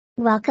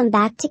Welcome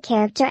back to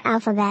Character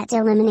Alphabet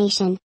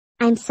Elimination.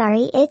 I'm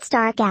sorry it's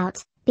dark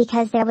out,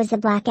 because there was a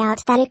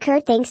blackout that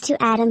occurred thanks to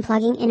Adam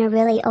plugging in a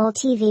really old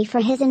TV for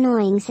his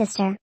annoying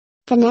sister.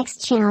 The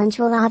next challenge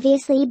will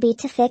obviously be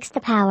to fix the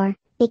power,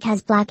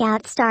 because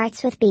blackout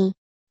starts with B.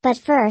 But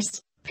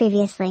first,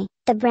 previously,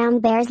 the Brown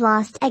Bears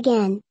lost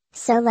again,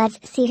 so let's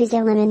see who's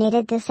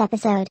eliminated this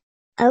episode.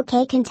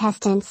 Okay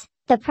contestants,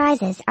 the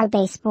prizes are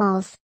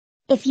baseballs.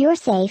 If you're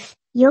safe,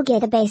 you'll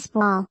get a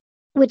baseball.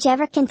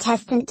 Whichever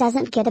contestant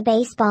doesn't get a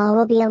baseball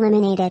will be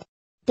eliminated.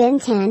 Bin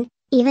 10,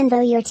 even though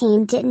your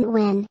team didn't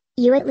win,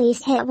 you at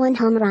least hit one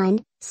home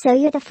run, so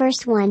you're the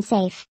first one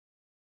safe.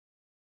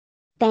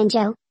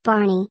 Banjo,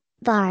 Barney,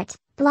 Bart,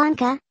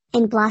 Blanca,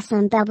 and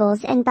Blossom,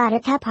 Bubbles and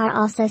Buttercup are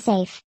also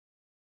safe.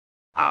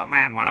 Oh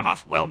man, one of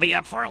us will be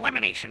up for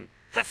elimination.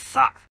 This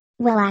sucks.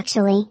 Well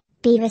actually,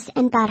 Beavis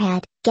and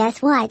Butthead, guess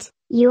what?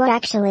 You are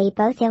actually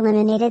both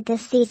eliminated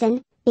this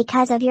season,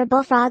 because of your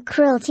bullfrog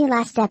cruelty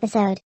last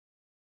episode.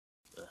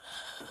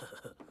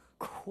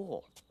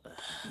 Cool.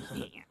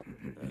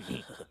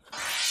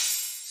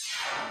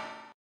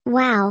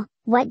 Wow,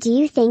 what do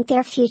you think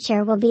their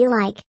future will be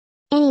like?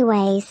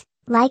 Anyways,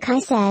 like I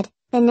said,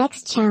 the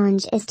next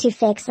challenge is to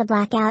fix a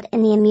blackout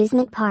in the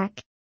amusement park.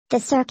 The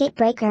circuit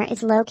breaker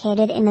is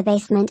located in the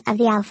basement of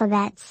the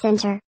Alphabet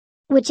Center.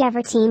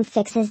 Whichever team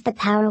fixes the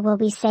power will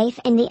be safe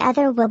and the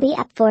other will be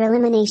up for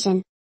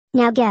elimination.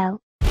 Now go.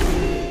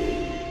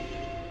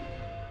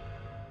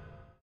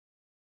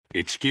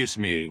 Excuse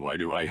me, why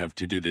do I have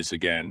to do this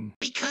again?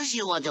 Because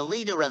you are the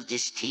leader of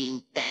this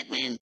team,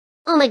 Batman.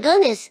 Oh my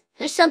goodness,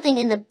 there's something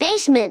in the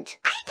basement.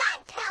 I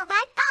can't tell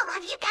that all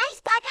of you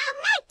guys, but I'm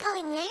not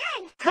going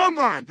there. Come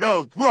on,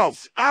 those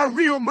wolves are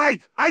real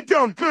mate. I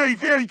don't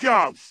believe in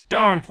ghosts.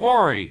 Don't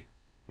worry.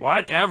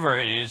 Whatever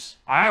it is,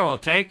 I will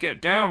take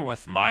it down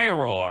with my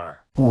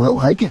roar. Well,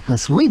 I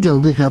guess we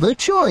don't have a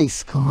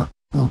choice. Come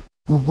on,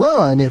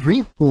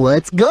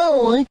 let's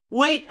go.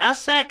 Wait a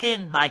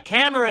second, my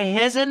camera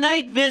has a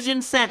night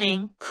vision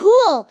setting.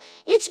 Cool,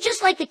 it's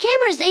just like the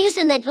cameras they use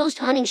in that ghost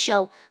hunting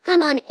show.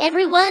 Come on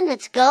everyone,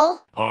 let's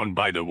go. Oh, and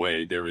by the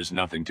way, there is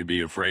nothing to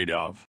be afraid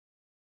of.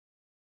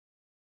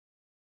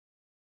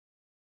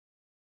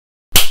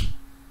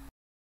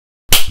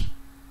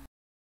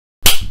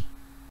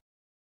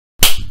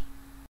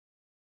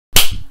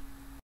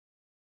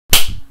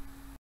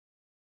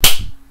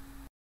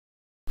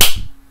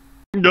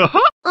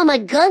 Oh my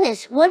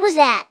goodness, what was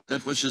that?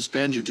 That was just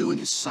Banjo doing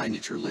his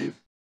signature leave.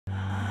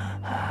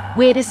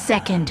 Wait a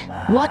second,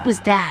 what was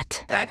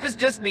that? That was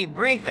just me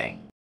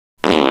breathing.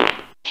 And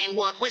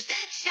what was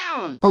that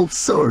sound? Oh,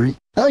 sorry,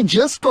 I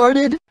just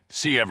farted.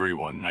 See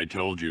everyone, I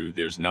told you,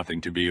 there's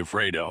nothing to be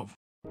afraid of.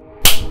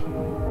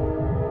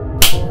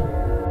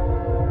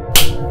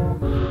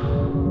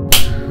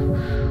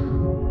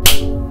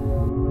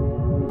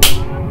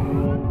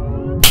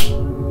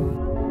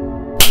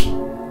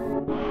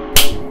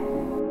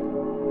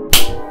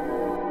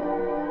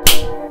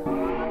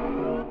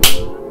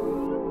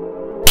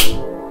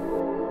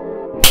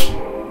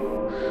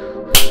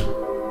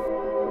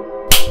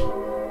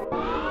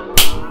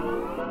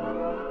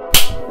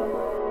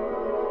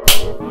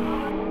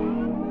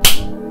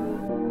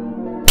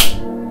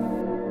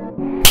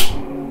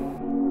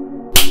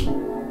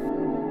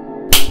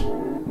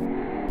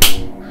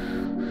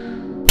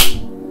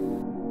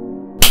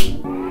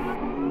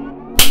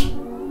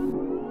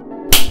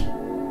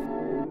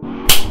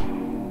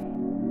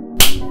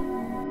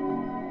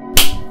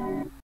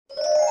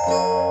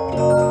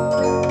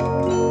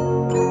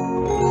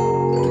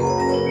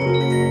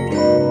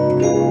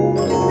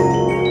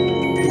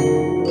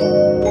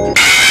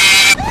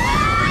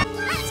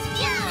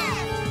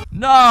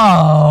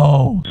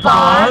 No!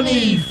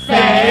 Barney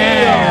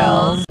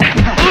fails!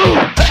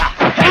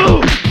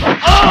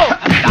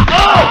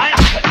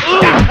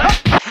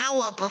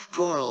 Power Puff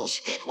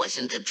Girls, that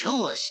wasn't the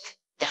tourist.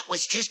 That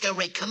was just a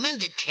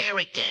recommended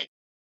character.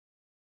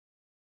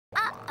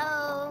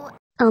 Uh-oh.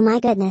 Oh my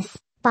goodness,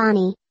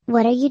 Bonnie,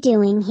 what are you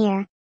doing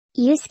here?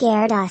 You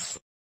scared us.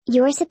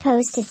 You're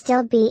supposed to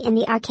still be in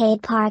the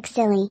arcade park,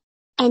 silly.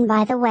 And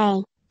by the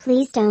way,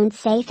 please don't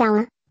say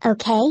fowa,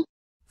 okay?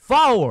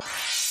 Fowa!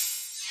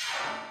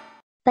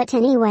 But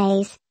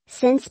anyways,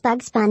 since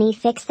Bugs Bunny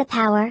fixed the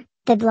power,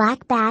 the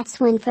Black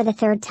Bats win for the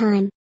third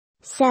time.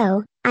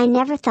 So, I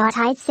never thought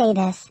I'd say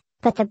this,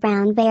 but the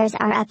Brown Bears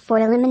are up for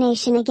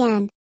elimination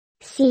again.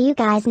 See you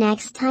guys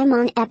next time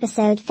on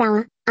episode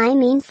 4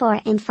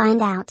 and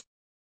find out.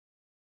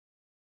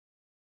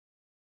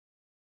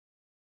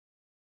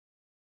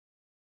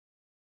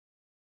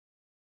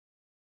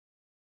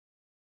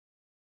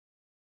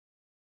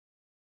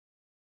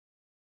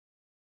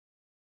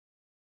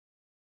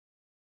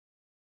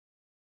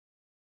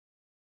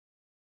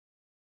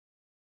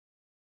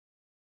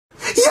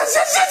 Yes!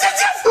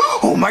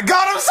 Oh my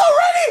god, I'm so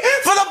ready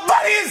for the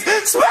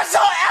funniest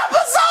special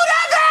episode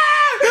ever!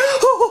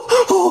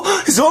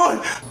 It's on!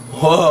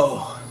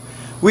 Whoa.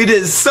 We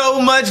did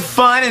so much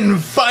fun and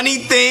funny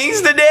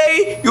things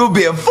today. You'll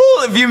be a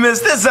fool if you miss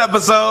this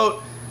episode,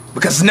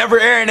 because it's never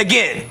airing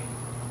again.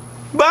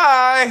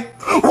 Bye!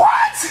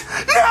 What?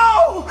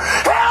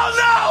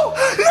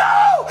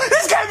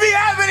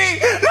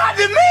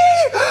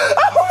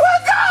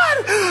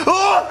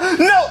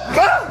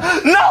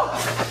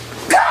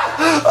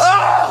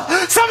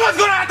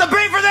 Someone's gonna have to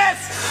pay for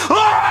this!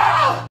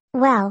 Ah!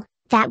 Well,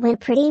 that went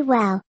pretty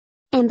well.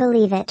 And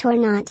believe it or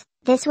not,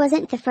 this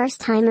wasn't the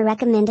first time a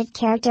recommended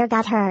character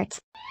got hurt.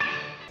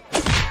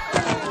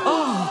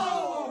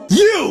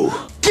 You!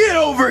 Get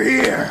over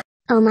here!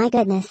 Oh my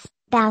goodness,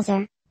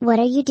 Bowser, what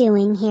are you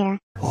doing here?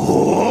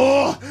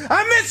 Oh,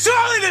 I miss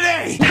Charlie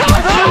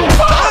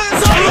today!